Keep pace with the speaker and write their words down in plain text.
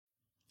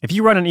If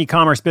you run an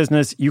e-commerce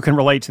business, you can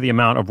relate to the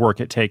amount of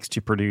work it takes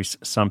to produce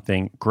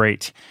something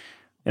great.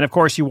 And of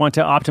course, you want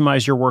to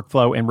optimize your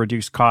workflow and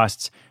reduce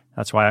costs.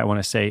 That's why I want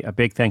to say a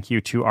big thank you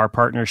to our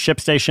partner,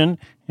 ShipStation,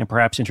 and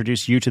perhaps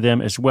introduce you to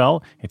them as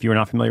well. If you are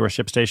not familiar with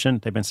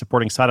ShipStation, they've been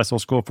supporting Side Hustle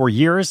School for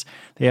years.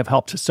 They have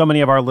helped so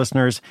many of our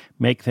listeners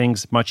make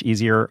things much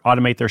easier,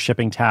 automate their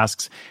shipping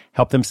tasks,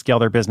 help them scale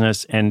their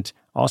business, and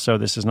also,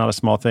 this is not a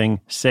small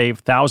thing, save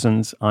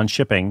thousands on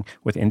shipping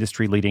with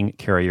industry-leading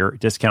carrier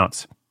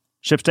discounts.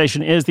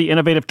 ShipStation is the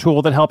innovative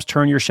tool that helps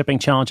turn your shipping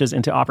challenges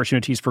into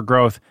opportunities for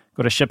growth.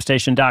 Go to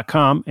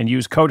ShipStation.com and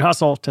use code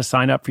HUSTLE to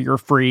sign up for your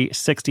free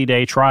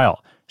 60-day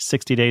trial.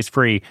 60 days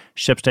free.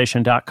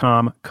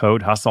 ShipStation.com,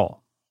 code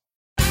HUSTLE.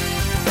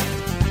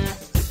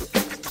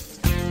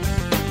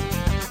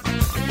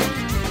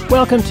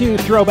 Welcome to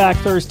Throwback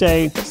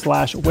Thursday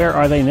 / Where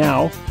Are They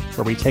Now,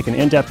 where we take an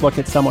in-depth look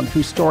at someone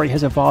whose story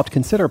has evolved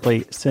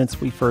considerably since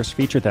we first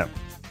featured them.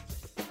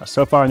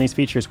 So far in these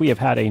features, we have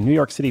had a New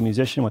York City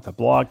musician with a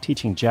blog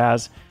teaching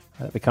jazz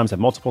that becomes a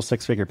multiple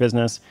six-figure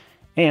business,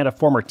 and a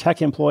former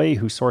tech employee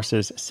who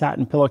sources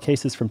satin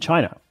pillowcases from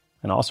China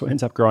and also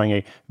ends up growing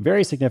a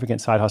very significant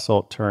side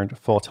hustle turned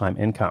full-time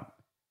income.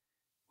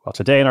 Well,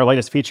 today in our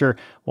latest feature,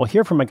 we'll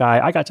hear from a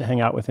guy I got to hang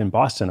out with in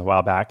Boston a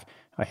while back.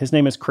 His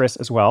name is Chris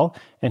as well,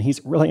 and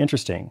he's really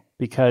interesting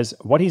because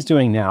what he's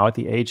doing now at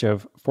the age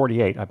of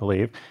 48, I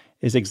believe,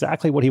 is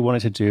exactly what he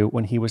wanted to do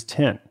when he was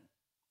 10.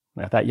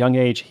 At that young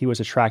age, he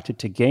was attracted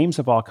to games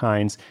of all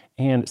kinds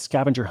and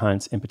scavenger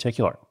hunts in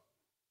particular.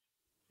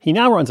 He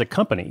now runs a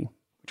company,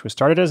 which was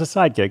started as a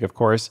side gig, of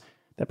course,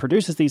 that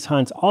produces these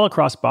hunts all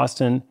across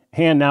Boston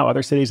and now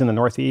other cities in the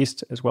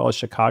Northeast, as well as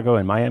Chicago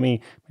and Miami,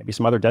 maybe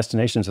some other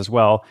destinations as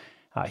well.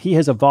 He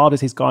has evolved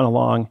as he's gone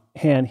along,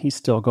 and he's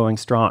still going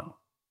strong.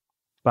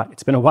 But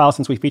it's been a while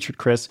since we featured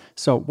Chris,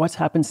 so what's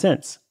happened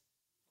since?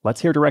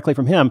 Let's hear directly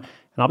from him,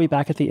 and I'll be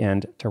back at the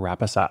end to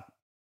wrap us up.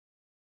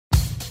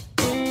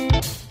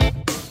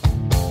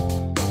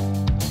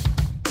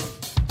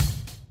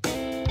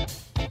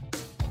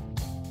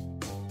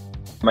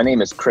 My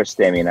name is Chris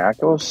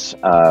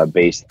Damianakos,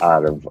 based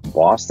out of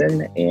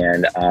Boston,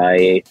 and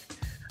I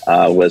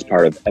was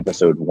part of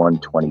episode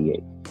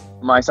 128.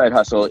 My side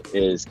hustle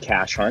is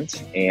Cash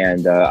Hunt,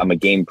 and I'm a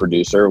game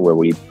producer where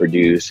we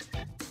produce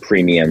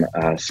premium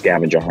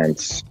scavenger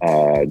hunts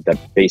that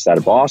based out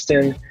of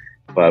Boston,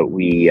 but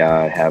we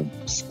have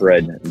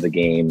spread the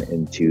game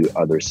into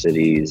other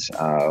cities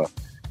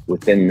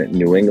within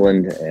New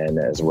England and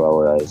as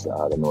well as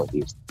the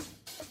Northeast.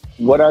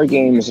 What our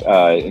games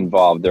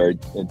involve, there are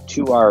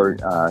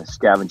 2-hour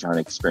scavenger hunt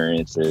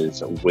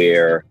experiences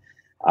where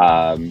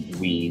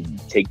we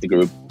take the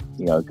group,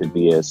 it could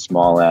be as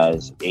small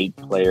as 8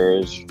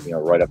 players,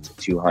 right up to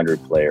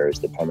 200 players,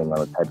 depending on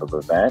the type of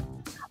event,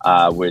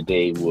 where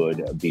they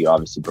would be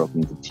obviously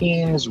broken into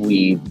teams.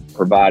 We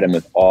provide them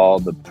with all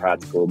the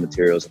practical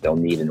materials that they'll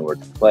need in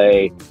order to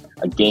play,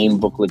 a game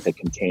booklet that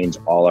contains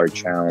all our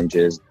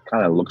challenges,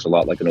 kind of looks a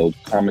lot like an old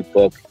comic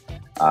book.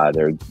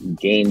 There are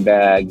game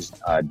bags,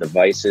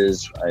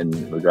 devices.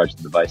 In regards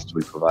to devices,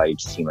 we provide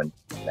each team an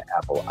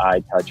Apple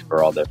iTouch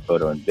for all their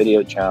photo and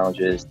video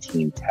challenges,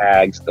 team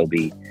tags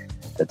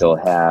they'll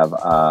have,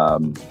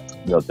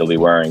 they'll be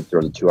wearing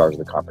through the 2 hours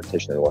of the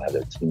competition. They'll have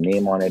their team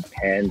name on it,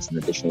 pens, and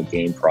additional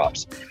game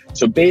props.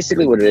 So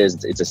basically what it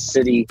is, it's a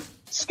city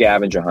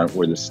scavenger hunt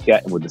where the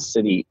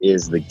city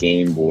is the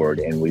game board,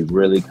 and we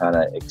really kind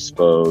of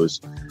expose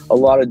a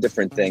lot of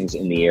different things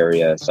in the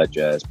area, such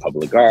as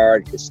public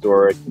art,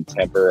 historic,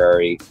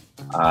 contemporary,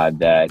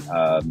 that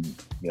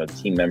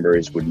team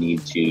members would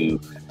need to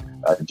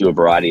do a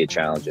variety of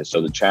challenges.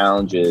 So the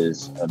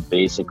challenges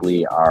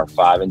basically are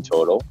 5 in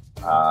total.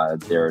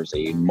 There's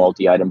a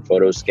multi-item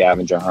photo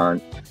scavenger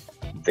hunt.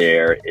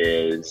 There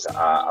is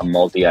a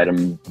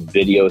multi-item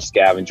video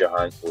scavenger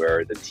hunt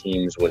where the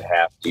teams would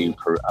have to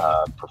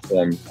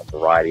perform a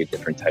variety of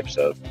different types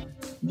of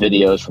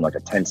videos, from like a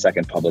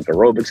 10-second public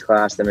aerobics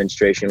class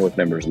demonstration with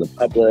members of the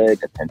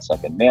public, a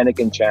 10-second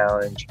mannequin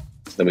challenge.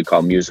 Then we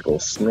call musical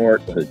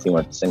snort, where the team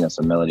would have to sing us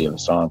a melody of a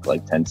song for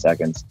like 10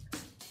 seconds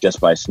just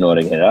by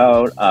snorting it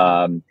out.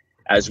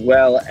 As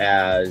well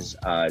as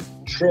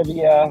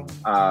trivia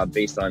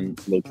based on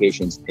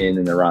locations in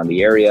and around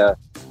the area.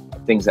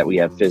 Things that we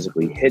have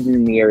physically hidden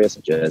in the area,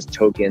 such as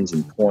tokens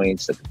and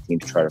points that the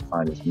teams try to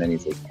find as many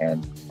as they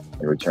can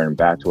and return them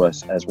back to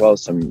us, as well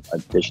as some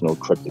additional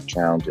cryptic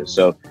challenges.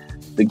 So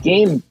the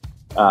game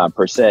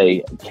per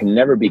se can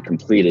never be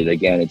completed.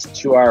 Again, it's a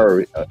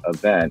 2-hour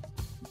event.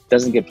 It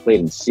doesn't get played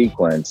in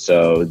sequence,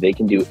 so they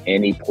can do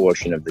any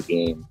portion of the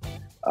game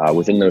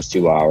within those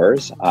 2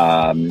 hours.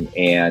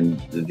 And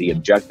the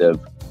objective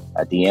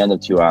at the end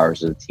of 2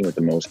 hours is the team with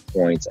the most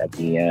points at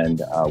the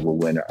end will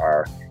win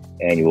our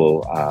annual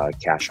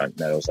cash hunt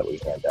medals that we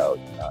hand out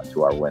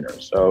to our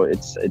winners. So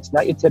it's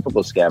not your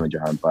typical scavenger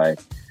hunt by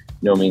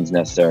no means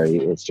necessary.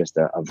 It's just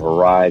a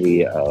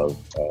variety of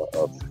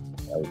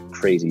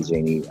crazy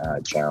zany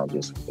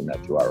challenges in that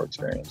 2-hour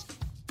experience.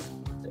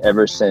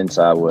 Ever since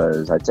I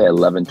was, I'd say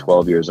 11,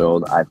 12 years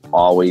old, I've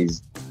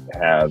always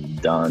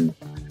have done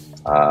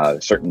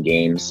certain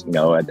games.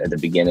 At the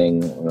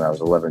beginning, when I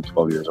was 11,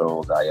 12 years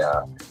old,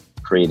 I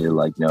created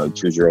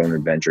choose your own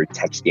adventure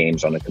text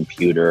games on a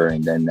computer.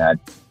 And then that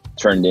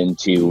turned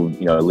into,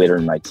 later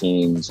in my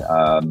teens,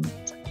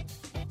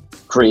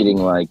 creating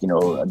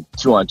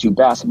 2-on-2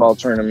 basketball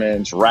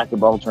tournaments,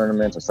 racquetball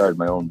tournaments. I started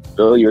my own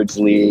billiards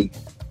league,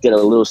 did a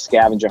little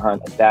scavenger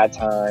hunt at that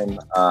time.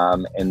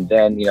 And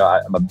then,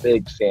 I'm a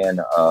big fan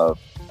of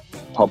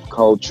pop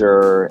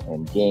culture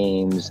and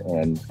games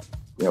and,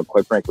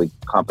 quite frankly,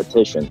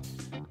 competition.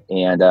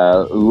 And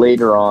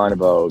later on,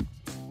 about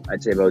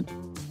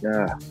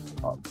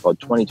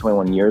 20,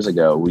 21 years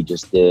ago, we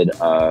just did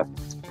a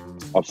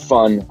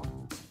fun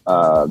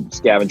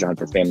scavenger hunt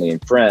for family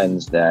and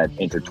friends that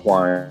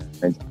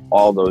intertwined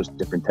all those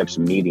different types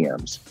of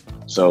mediums.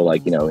 So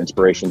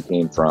inspiration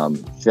came from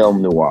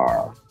film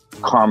noir,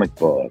 comic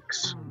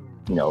books,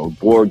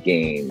 board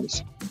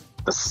games,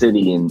 the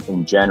city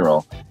in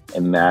general,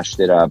 and mashed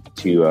it up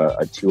to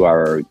a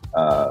 2-hour,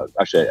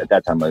 actually at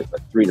that time, a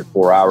 3 to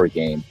 4 hour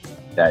game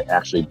that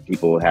actually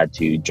people had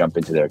to jump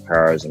into their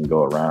cars and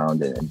go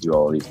around and do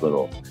all these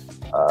little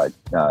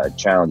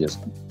challenges.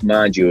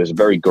 Mind you, it was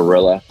very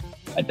guerrilla.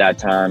 At that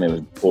time, it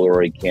was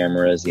Polaroid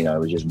cameras. It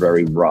was just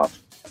very rough.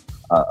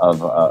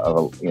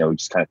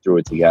 Just kind of threw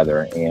it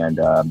together. And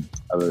a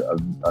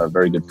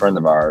very good friend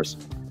of ours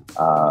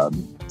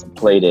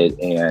played it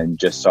and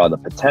just saw the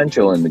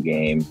potential in the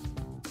game,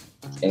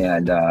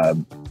 and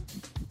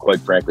quite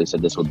frankly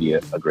said this would be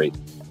a great,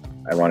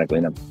 ironically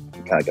enough,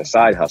 kind of like a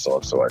side hustle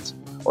of sorts,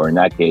 or in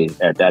that case,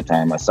 at that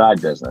time, a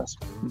side business.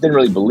 Didn't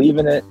really believe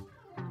in it,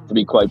 to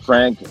be quite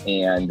frank,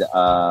 and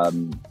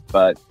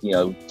but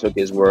took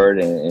his word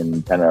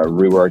and kind of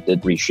reworked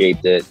it,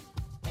 reshaped it.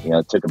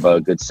 It took about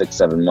a good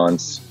 6-7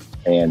 months,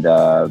 and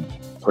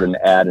put an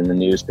ad in the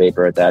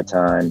newspaper at that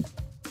time,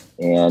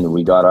 and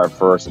we got our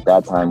first, at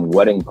that time,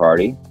 wedding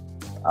party.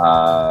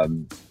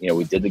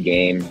 We did the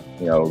game,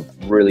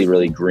 really,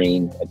 really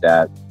green at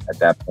that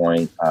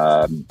point,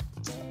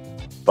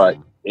 but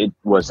it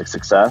was a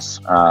success.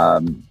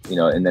 And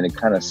then it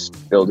kind of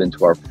spilled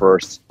into our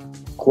first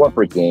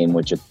corporate game,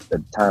 which at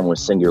the time was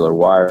Singular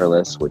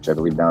Wireless, which I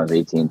believe now is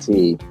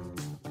AT&T.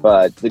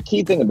 But the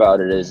key thing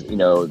about it is,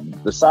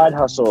 the side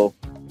hustle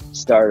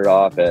started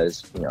off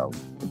as,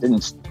 it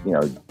didn't,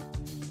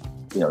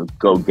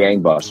 go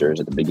gangbusters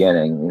at the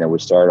beginning. We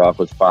started off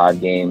with 5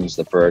 games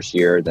the first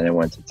year, then it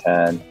went to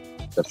 10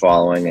 the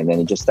following, and then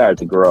it just started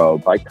to grow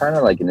by kind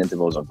of in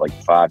intervals of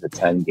 5 to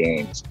 10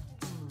 games.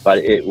 But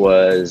it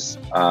was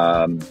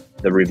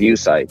the review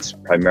sites,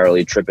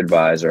 primarily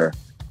TripAdvisor,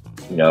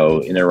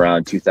 in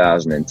around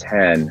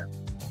 2010,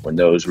 when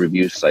those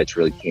review sites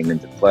really came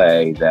into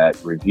play, that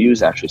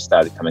reviews actually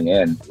started coming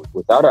in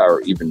without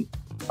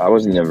I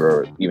wasn't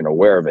never even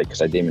aware of it,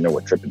 because I didn't even know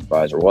what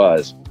TripAdvisor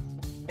was.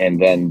 And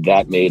then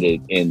that made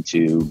it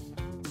into,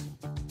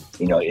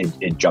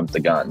 it jumped the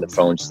gun. The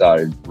phone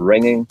started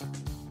ringing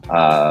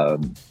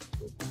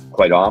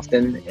quite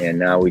often. And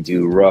now we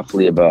do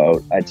roughly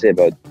depending,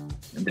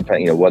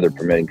 weather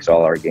permitting, because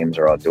all our games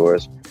are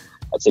outdoors,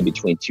 I'd say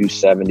between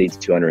 270 to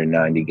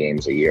 290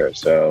 games a year.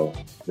 So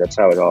that's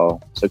how it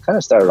kind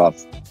of started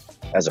off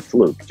as a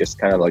fluke, just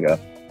kind of like a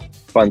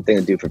fun thing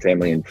to do for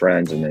family and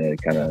friends. And then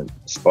it kind of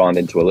spawned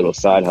into a little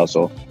side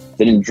hustle.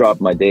 Didn't drop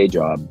my day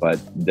job, but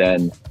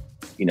then,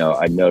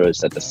 I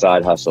noticed that the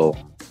side hustle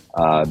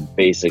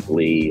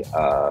basically,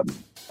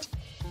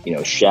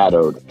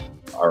 shadowed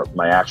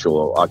my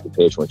actual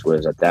occupation, which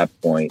was at that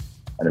point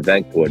an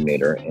event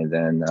coordinator, and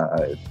then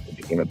it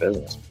became a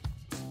business.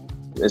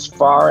 As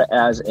far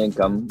as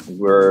income,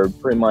 we're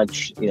pretty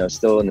much,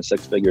 still in the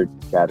 6-figure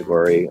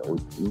category,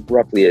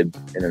 roughly in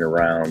and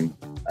around,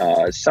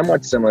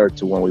 somewhat similar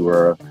to when we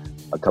were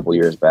a couple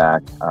years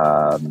back.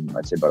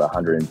 I'd say about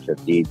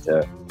 150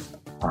 to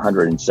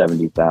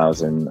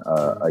 170,000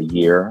 a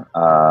year.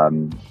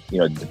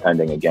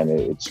 Depending, again,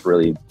 it's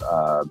really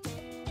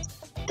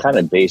kind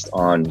of based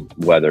on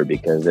weather,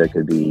 because there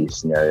could be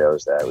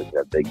scenarios that we could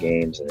have big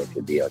games and it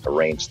could be like a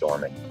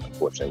rainstorm and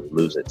unfortunately we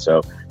lose it.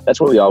 So that's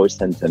what we always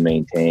tend to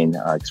maintain,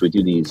 because we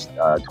do these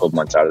 12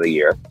 months out of the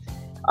year.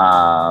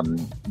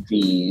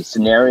 The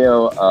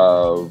scenario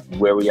of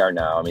where we are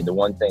now, the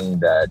one thing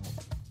that,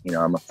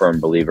 I'm a firm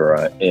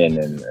believer in,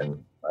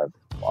 and I've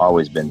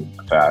always been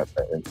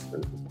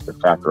the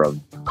factor of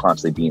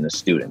constantly being a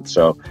student.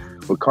 So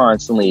we're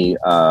constantly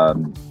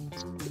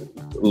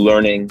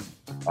learning.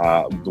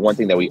 The one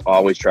thing that we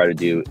always try to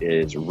do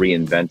is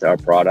reinvent our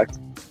product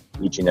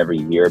each and every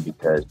year,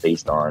 because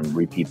based on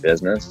repeat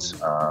business,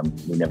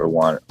 we never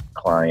want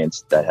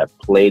clients that have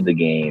played the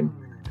game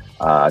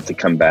to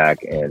come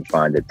back and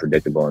find it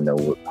predictable and know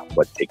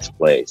what takes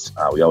place.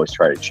 We always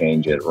try to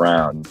change it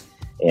around.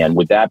 And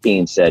with that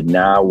being said,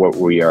 now what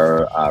we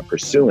are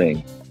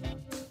pursuing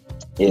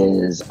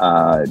is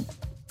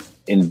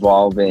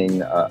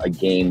involving a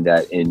game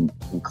that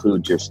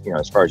includes your,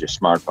 as far as your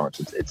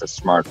smartphones, it's a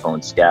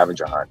smartphone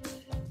scavenger hunt.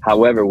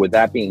 However, with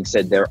that being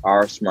said, there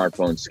are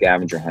smartphone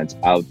scavenger hunts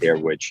out there,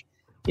 which,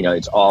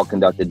 it's all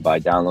conducted by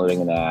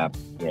downloading an app.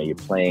 You're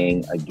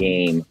playing a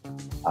game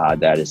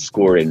that is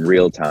scored in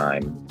real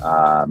time.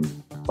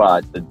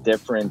 But the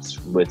difference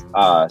with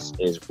us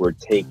is we're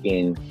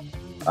taking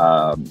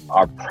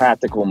our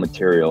practical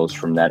materials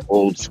from that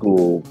old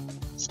school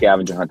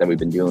scavenger hunt that we've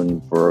been doing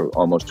for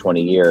almost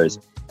 20 years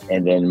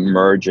and then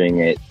merging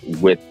it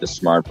with the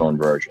smartphone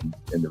version.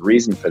 And the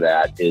reason for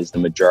that is the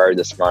majority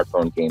of the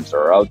smartphone games that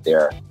are out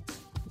there,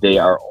 they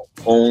are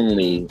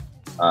only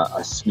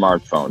a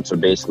smartphone. So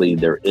basically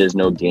there is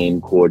no game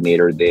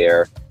coordinator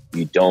there.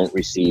 You don't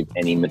receive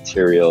any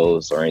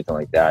materials or anything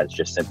like that. It's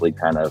just simply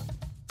kind of,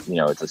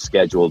 it's a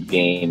scheduled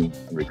game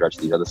in regards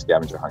to these other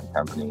scavenger hunt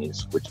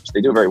companies, which they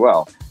do very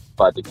well.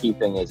 But the key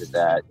thing is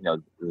that,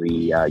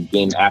 the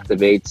game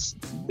activates.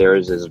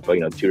 Theirs is,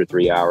 2 to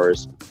 3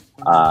 hours.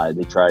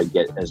 They try to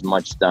get as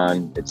much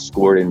done. It's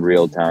scored in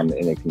real time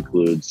and it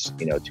concludes,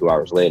 2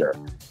 hours later.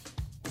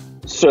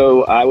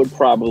 So I would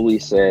probably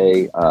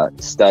say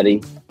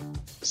study,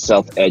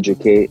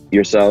 self-educate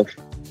yourself,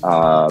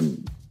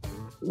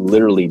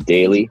 literally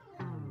daily,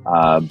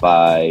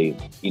 by,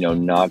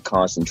 not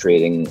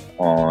concentrating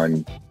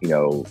on,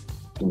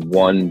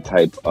 one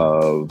type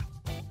of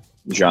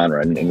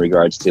genre. In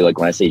regards to, like,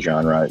 when I say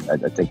genre, I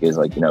think is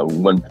like,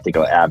 one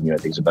particular avenue, I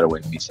think is a better way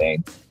to be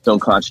saying, don't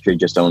concentrate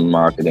just on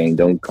marketing,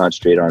 don't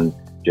concentrate on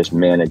just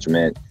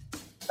management,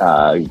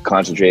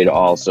 concentrate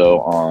also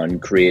on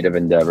creative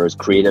endeavors,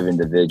 creative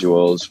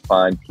individuals,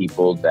 find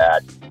people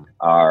that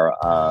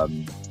are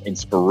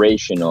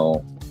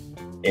inspirational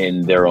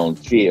in their own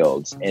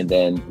fields, and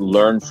then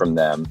learn from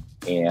them,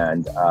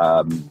 and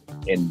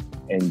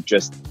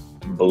just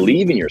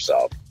believe in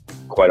yourself,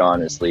 quite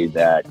honestly,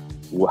 that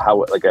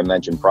like I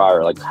mentioned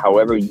prior, like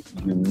however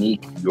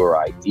unique your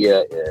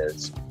idea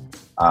is,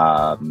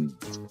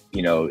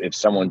 if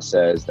someone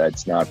says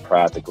that's not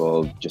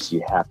practical, just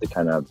you have to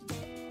kind of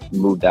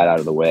move that out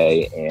of the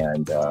way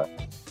and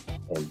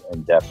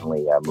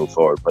definitely move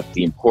forward. But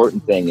the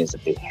important thing is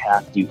that they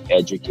have to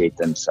educate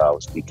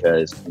themselves,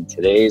 because in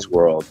today's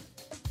world,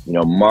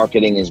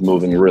 marketing is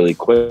moving really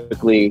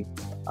quickly.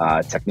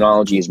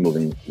 Technology is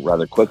moving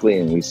rather quickly,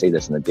 and we say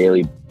this on a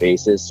daily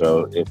basis.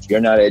 So if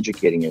you're not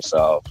educating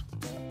yourself,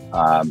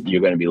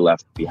 you're going to be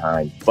left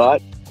behind.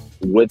 But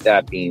with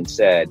that being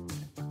said,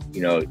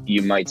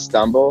 you might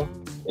stumble.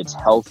 It's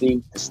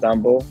healthy to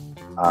stumble.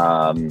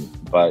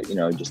 But,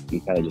 just you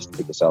kind of just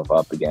pick yourself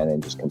up again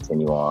and just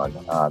continue on.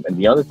 And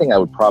the other thing I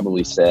would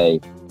probably say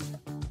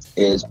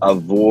is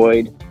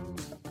avoid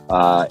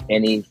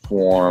any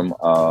form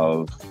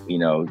of,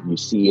 you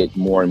see it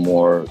more and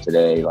more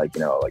today, like,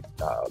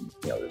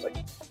 there's like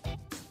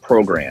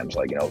programs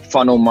like,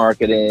 funnel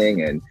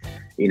marketing and,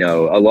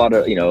 a lot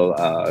of,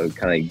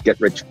 kind of get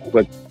rich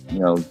quick,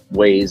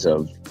 ways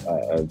of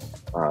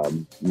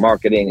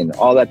marketing and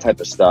all that type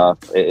of stuff.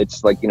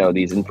 It's like,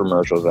 these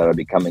infomercials that are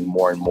becoming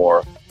more and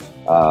more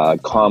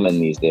common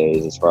these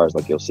days, as far as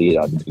like you'll see it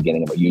at the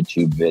beginning of a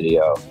YouTube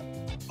video.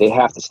 They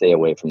have to stay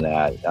away from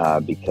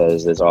that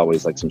because there's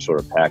always like some sort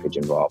of package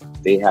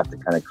involved. They have to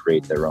kind of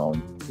create their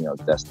own,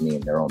 destiny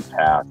and their own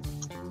path,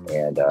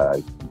 and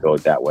go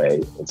that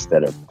way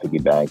instead of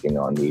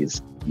piggybacking on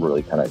these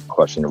really kind of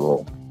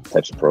questionable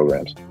types of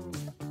programs.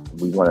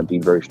 We want to be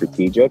very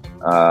strategic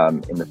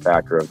in the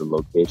factor of the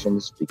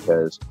locations,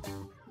 because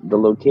the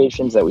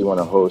locations that we want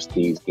to host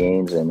these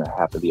games in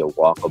have to be a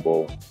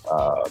walkable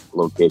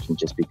location,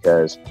 just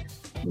because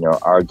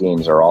our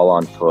games are all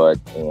on foot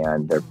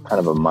and they're kind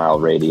of a mile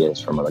radius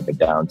from like a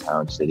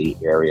downtown city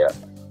area.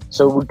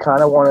 So we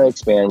kind of want to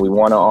expand. We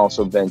want to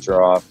also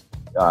venture off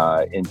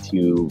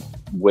into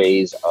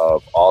ways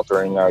of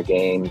altering our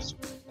games,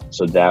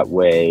 so that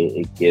way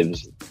it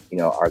gives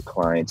our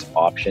clients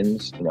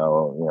options.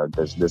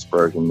 There's this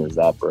version, there's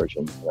that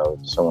version,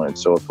 so on and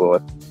so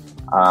forth,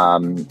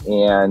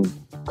 and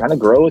kind of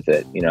grow with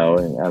it.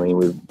 I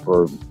mean,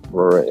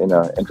 we're in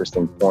an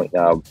interesting point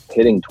now,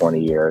 hitting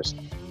 20 years.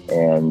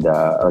 And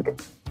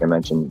like I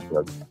mentioned,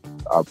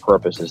 our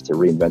purpose is to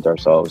reinvent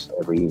ourselves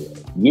every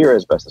year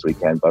as best as we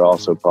can, but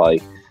also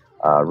probably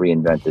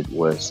reinvent it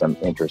with some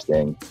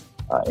interesting,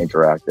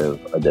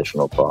 interactive,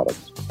 additional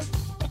products.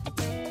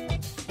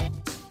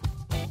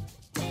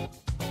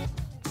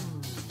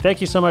 Thank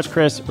you so much,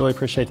 Chris. Really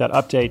appreciate that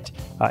update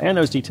and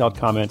those detailed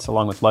comments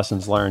along with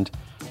lessons learned.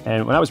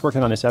 And when I was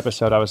working on this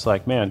episode, I was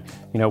like, man,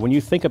 when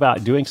you think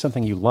about doing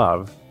something you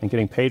love and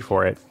getting paid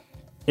for it,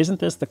 isn't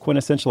this the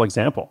quintessential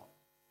example?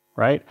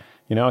 Right?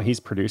 He's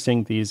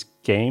producing these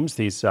games,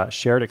 these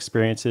shared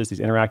experiences, these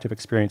interactive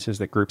experiences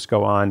that groups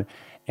go on.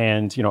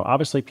 And,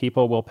 obviously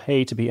people will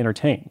pay to be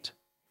entertained.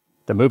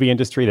 The movie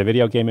industry, the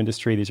video game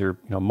industry, these are,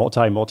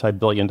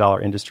 multi-billion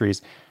dollar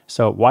industries.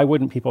 So why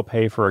wouldn't people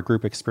pay for a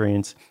group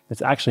experience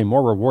that's actually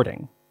more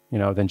rewarding,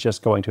 than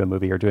just going to a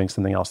movie or doing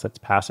something else that's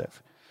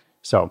passive?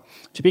 So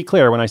to be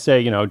clear, when I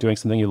say, doing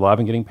something you love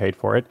and getting paid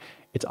for it,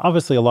 it's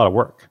obviously a lot of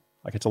work.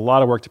 Like, it's a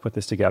lot of work to put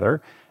this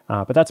together,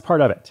 but that's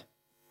part of it.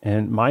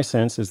 And my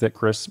sense is that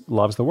Chris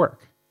loves the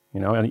work,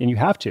 and you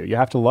have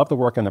to love the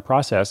work and the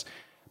process.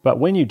 But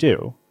when you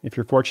do, if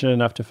you're fortunate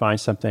enough to find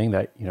something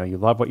that, you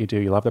love what you do,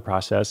 you love the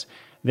process,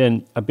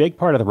 then a big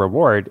part of the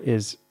reward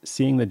is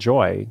seeing the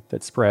joy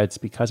that spreads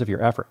because of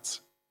your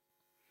efforts.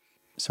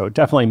 So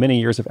definitely many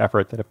years of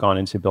effort that have gone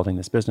into building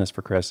this business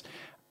for Chris,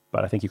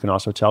 but I think you can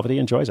also tell that he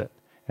enjoys it.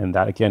 And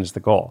that, again, is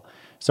the goal.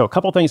 So a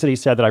couple things that he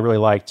said that I really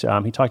liked.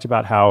 He talked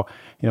about how,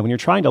 when you're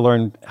trying to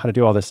learn how to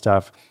do all this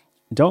stuff,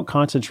 don't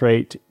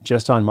concentrate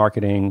just on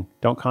marketing.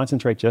 Don't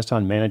concentrate just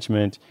on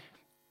management.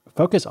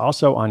 Focus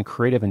also on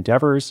creative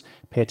endeavors.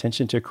 Pay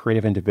attention to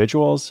creative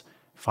individuals.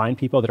 Find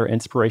people that are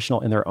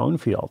inspirational in their own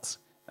fields,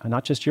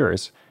 not just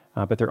yours,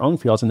 but their own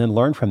fields, and then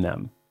learn from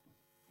them.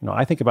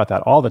 I think about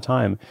that all the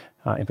time,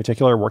 in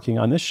particular working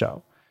on this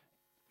show.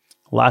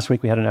 Last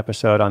week, we had an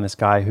episode on this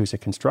guy who's a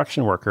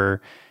construction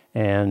worker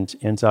and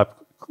ends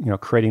up,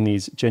 creating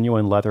these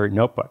genuine leather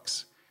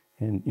notebooks.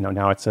 And,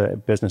 now it's a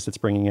business that's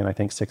bringing in, I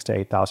think, $6,000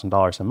 to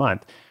 $8,000 a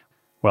month.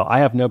 Well, I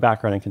have no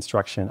background in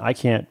construction. I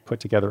can't put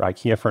together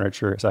IKEA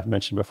furniture, as I've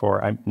mentioned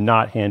before. I'm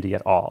not handy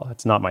at all.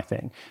 It's not my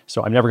thing.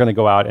 So I'm never going to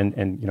go out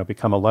and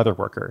become a leather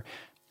worker.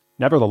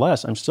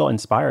 Nevertheless, I'm still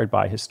inspired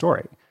by his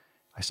story.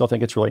 I still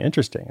think it's really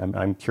interesting.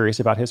 I'm curious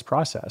about his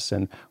process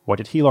and what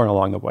did he learn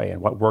along the way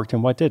and what worked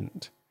and what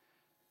didn't.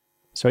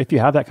 So if you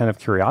have that kind of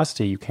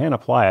curiosity, you can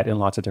apply it in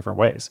lots of different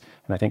ways.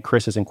 And I think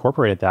Chris has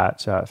incorporated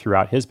that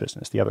throughout his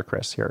business, the other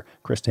Chris here,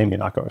 Chris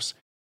Damianakos.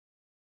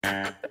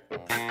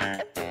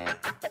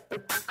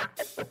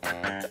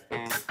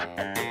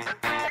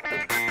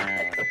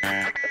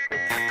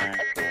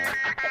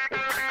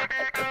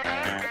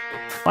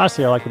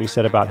 Lastly, I like what he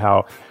said about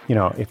how,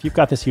 if you've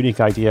got this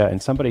unique idea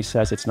and somebody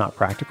says it's not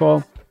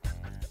practical,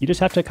 you just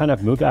have to kind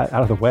of move that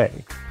out of the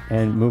way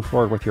and move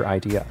forward with your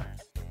idea.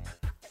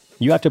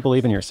 You have to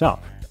believe in yourself.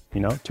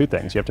 Two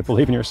things. You have to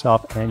believe in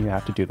yourself and you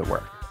have to do the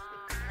work.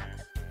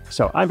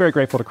 So I'm very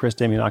grateful to Chris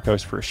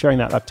Damianakos for sharing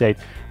that update.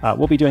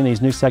 We'll be doing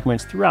these new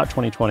segments throughout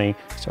 2020,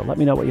 so let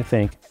me know what you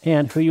think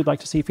and who you'd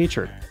like to see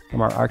featured from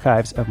our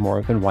archives of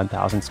more than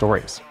 1,000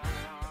 stories.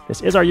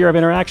 This is our year of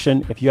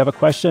interaction. If you have a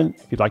question,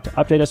 if you'd like to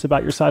update us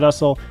about your side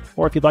hustle,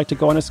 or if you'd like to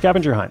go on a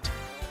scavenger hunt,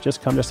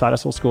 just come to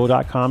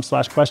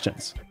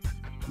sidehustleschool.com/questions.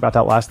 About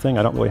that last thing,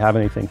 I don't really have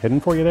anything hidden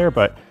for you there,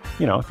 but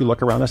if you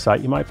look around the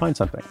site, you might find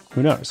something.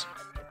 Who knows?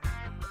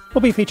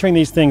 We'll be featuring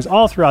these things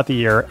all throughout the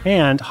year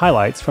and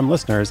highlights from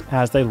listeners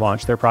as they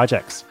launch their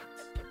projects.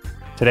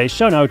 Today's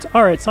show notes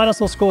are at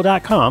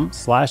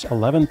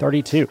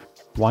sidehustleschool.com/1132,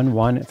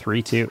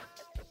 1132.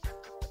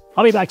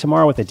 I'll be back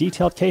tomorrow with a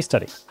detailed case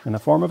study in the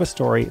form of a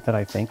story that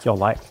I think you'll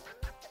like.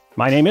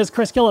 My name is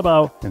Chris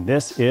Guillebeau, and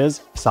this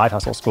is Side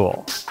Hustle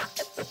School.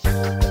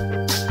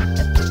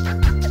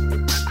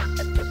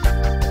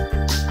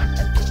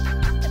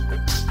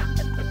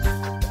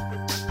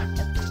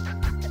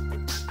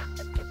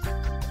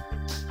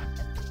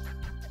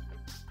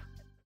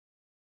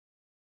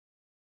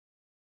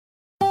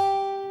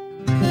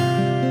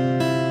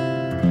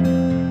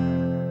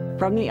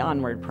 From the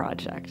Onward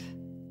Project.